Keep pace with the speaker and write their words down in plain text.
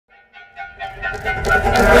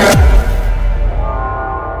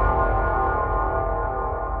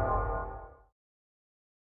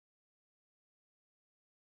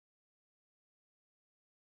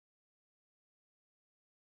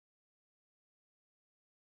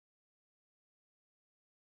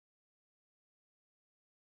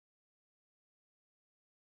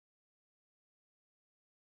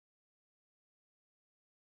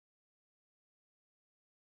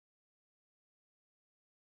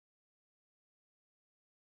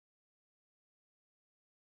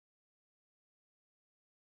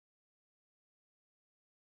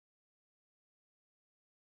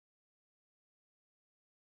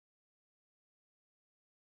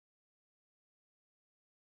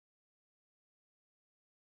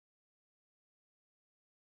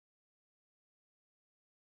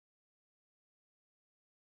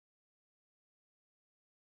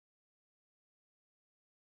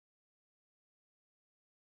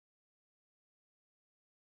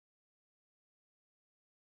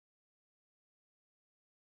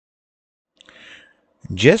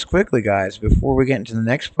Just quickly, guys, before we get into the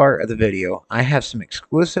next part of the video, I have some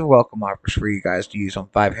exclusive welcome offers for you guys to use on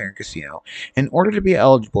 500 Casino. In order to be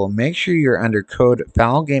eligible, make sure you're under code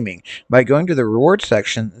FOULGAMING by going to the rewards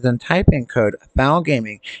section, then type in code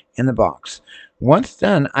FOULGAMING in the box. Once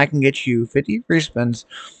done, I can get you 50 free spins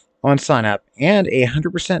on sign up and a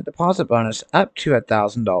 100% deposit bonus up to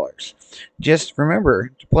 $1,000. Just remember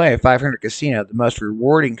to play 500 Casino, the most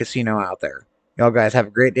rewarding casino out there. Y'all guys have a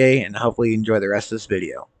great day, and hopefully you enjoy the rest of this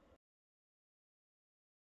video.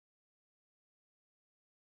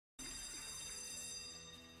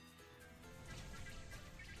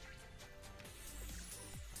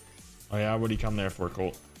 Oh yeah, what do you come there for,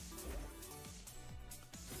 Colt?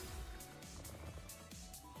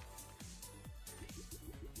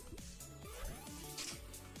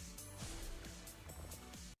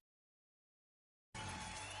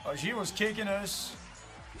 AyeZee was kicking us.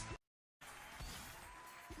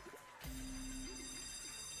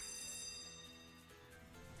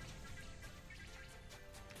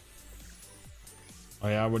 Oh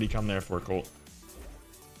yeah, what do you come there for, Colt?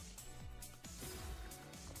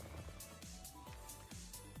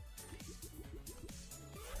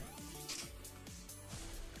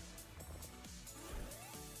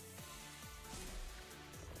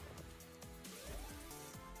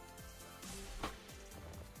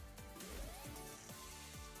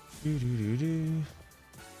 Do do do do.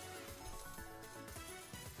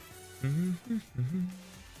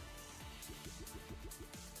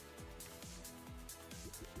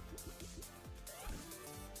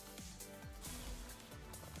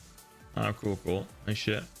 Oh, cool, cool. Nice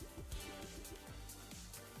shit.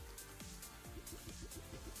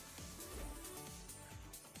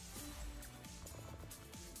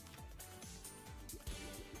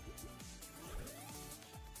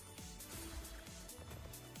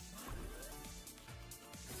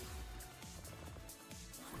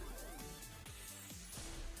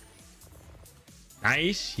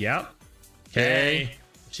 Nice. Yep. Okay.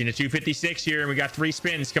 Seen a 256 here, and we got 3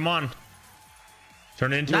 spins. Come on.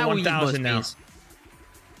 Turn it into a 1,000 now.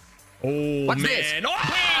 Oh, What's man. this?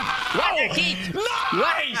 Oh! What a hit! What a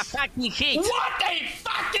Nice! fucking hit! What a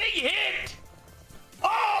fucking hit!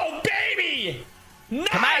 Oh, baby! Nice!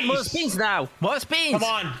 Come on, more spins now! More spins! Come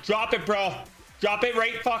on, drop it, bro. Drop it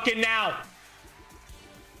right fucking now.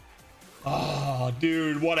 Oh,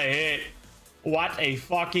 dude, what a hit. What a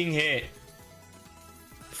fucking hit.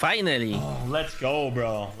 Finally! Oh, let's go,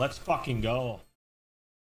 bro. Let's fucking go.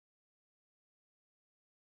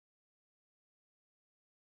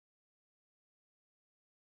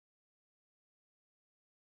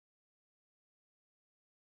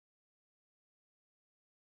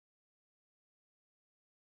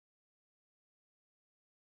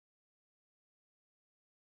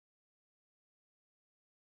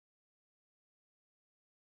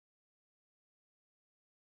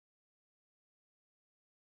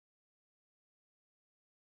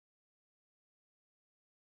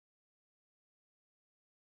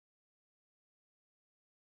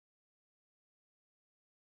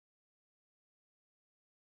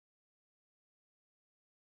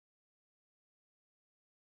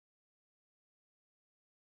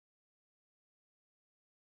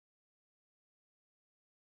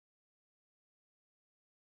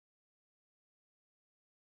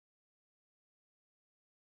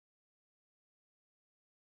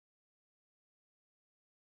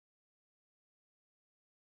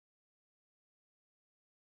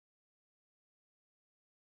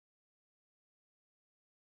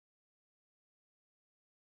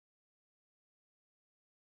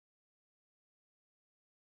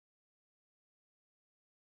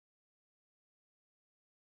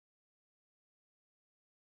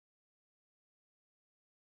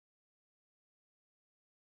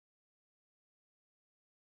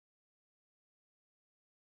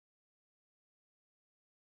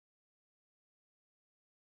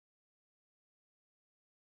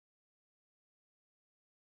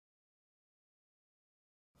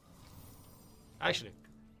 Actually,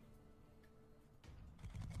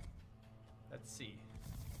 let's see.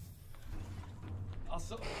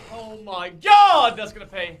 Also, oh my god, that's gonna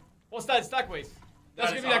pay. What's that, Stackways?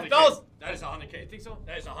 That's gonna be like those. That is 100k. You think so?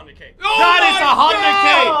 That is 100k. Oh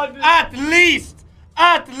That is 100k. At least.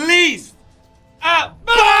 At least.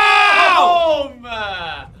 Boom!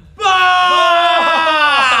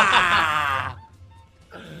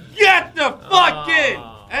 Get the fuck in.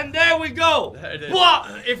 And there we go. There it is. What?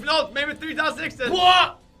 If not, maybe 3,006 then.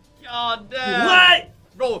 What? God damn. What?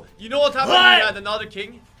 Bro, you know what happened when we had another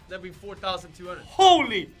king? That'd be 4,200.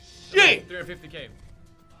 Holy shit. 350k.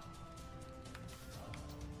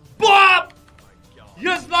 Bop!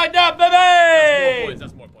 Just like that, That's more baby! points.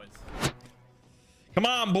 That's more points. Come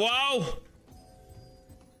on, blow.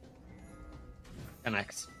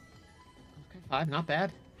 10x. Okay, 5, not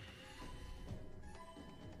bad.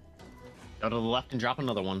 Go to the left and drop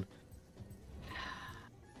another one.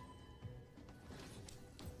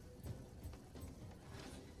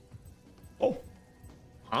 Oh,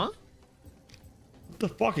 Huh? what the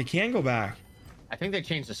fuck? It can go back. I think they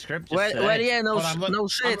changed the script. Just Well, today. yeah, no, Hold on, no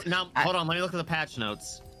shit. Now, hold on, let me look at the patch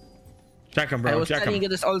notes. Check them, I bro. was Check telling them. you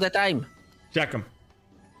this all the time. Check them.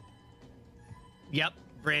 Yep,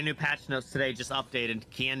 brand new patch notes today, just updated.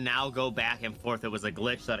 Can now go back and forth. It was a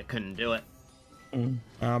glitch that it couldn't do it.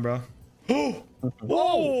 Bro.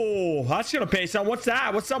 Whoa, that's gonna pay some. What's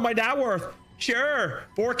that? What's something like that worth? Sure,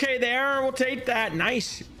 4K there. We'll take that.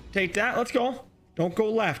 Nice. Take that. Let's go. Don't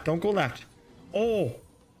go left. Don't go left. Oh,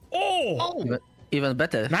 oh, Even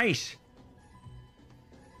better. nice.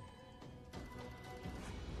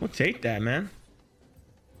 We'll take that, man.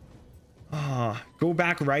 Ah, go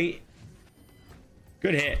back right.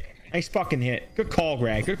 Good hit. Nice fucking hit. Good call,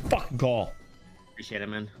 Greg. Good fucking call. Appreciate it,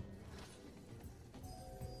 man.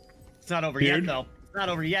 It's not over Dude. yet, though. It's not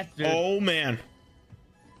over yet, dude. Oh man.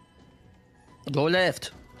 Go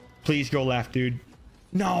left. Please go left, dude.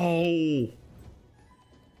 No.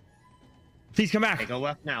 Please come back. Okay, go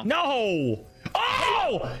left now. No!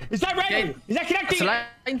 Oh! Is that right? Okay. Is that connecting? That's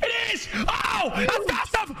line. It is! Oh! That's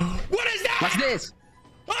fast up! What is that? What's this?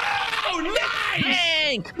 Oh, nice!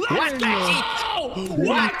 Bank! Let's What go! hit? What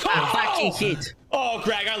What a call! fucking hit! Oh,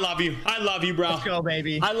 Greg, I love you. I love you, bro. Let's go,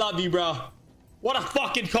 baby. I love you, bro. What a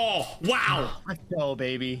fucking call. Wow. Let's go,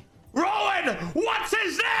 baby. Rowan, what's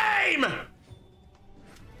his name?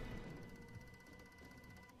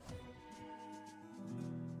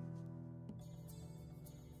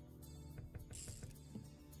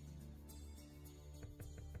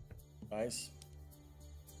 Nice.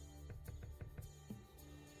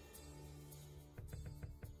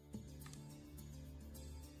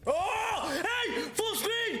 Oh! Hey! Full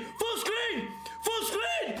screen! Full screen! Full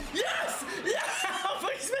screen! Yes! Yeah! Full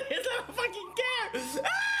screen! I don't fucking care! Ah!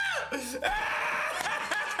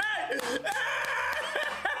 Ah!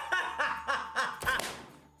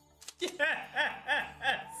 Yes!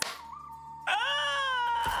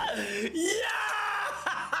 Ah! Yes!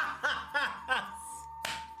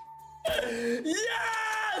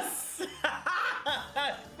 Yes!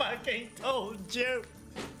 I fucking told you!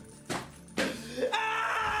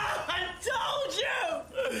 Ah! I told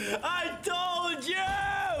you! I told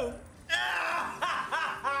you!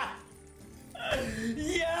 Ah!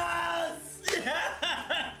 Yes!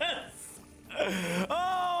 Yes!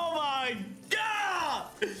 Oh my god!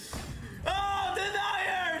 Oh,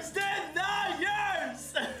 deniers!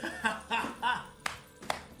 Deniers!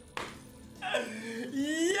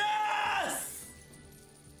 Yes!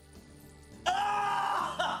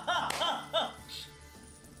 Ah!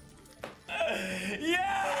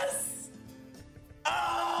 Yes!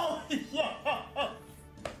 Oh, yes!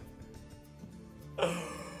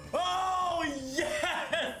 Oh,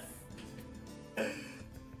 yes!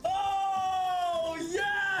 Oh,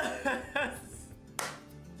 yes!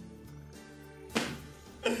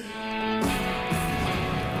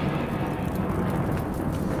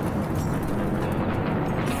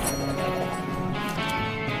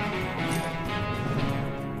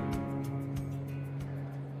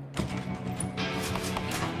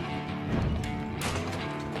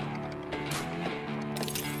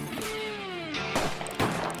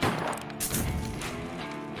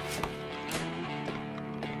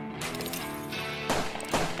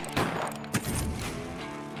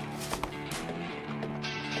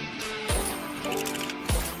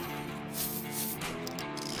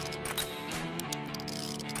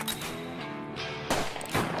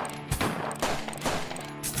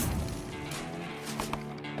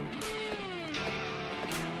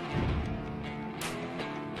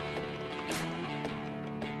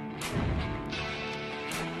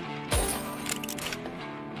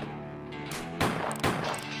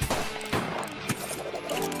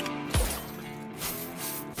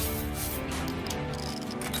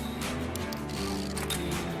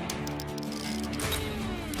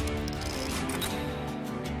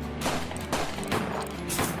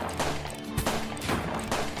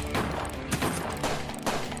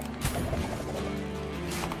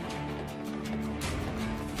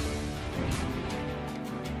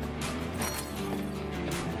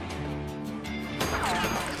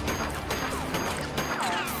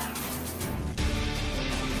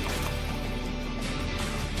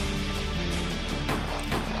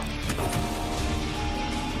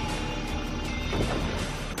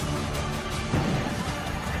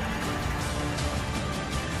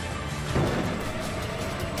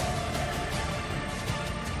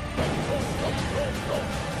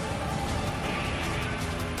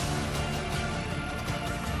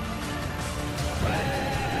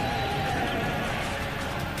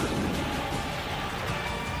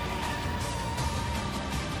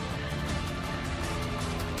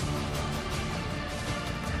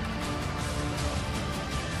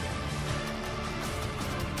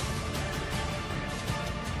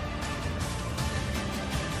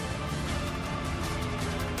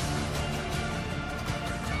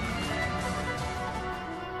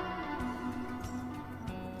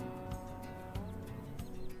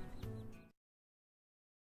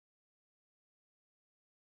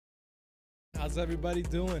 How's everybody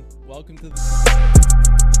doing? Welcome to the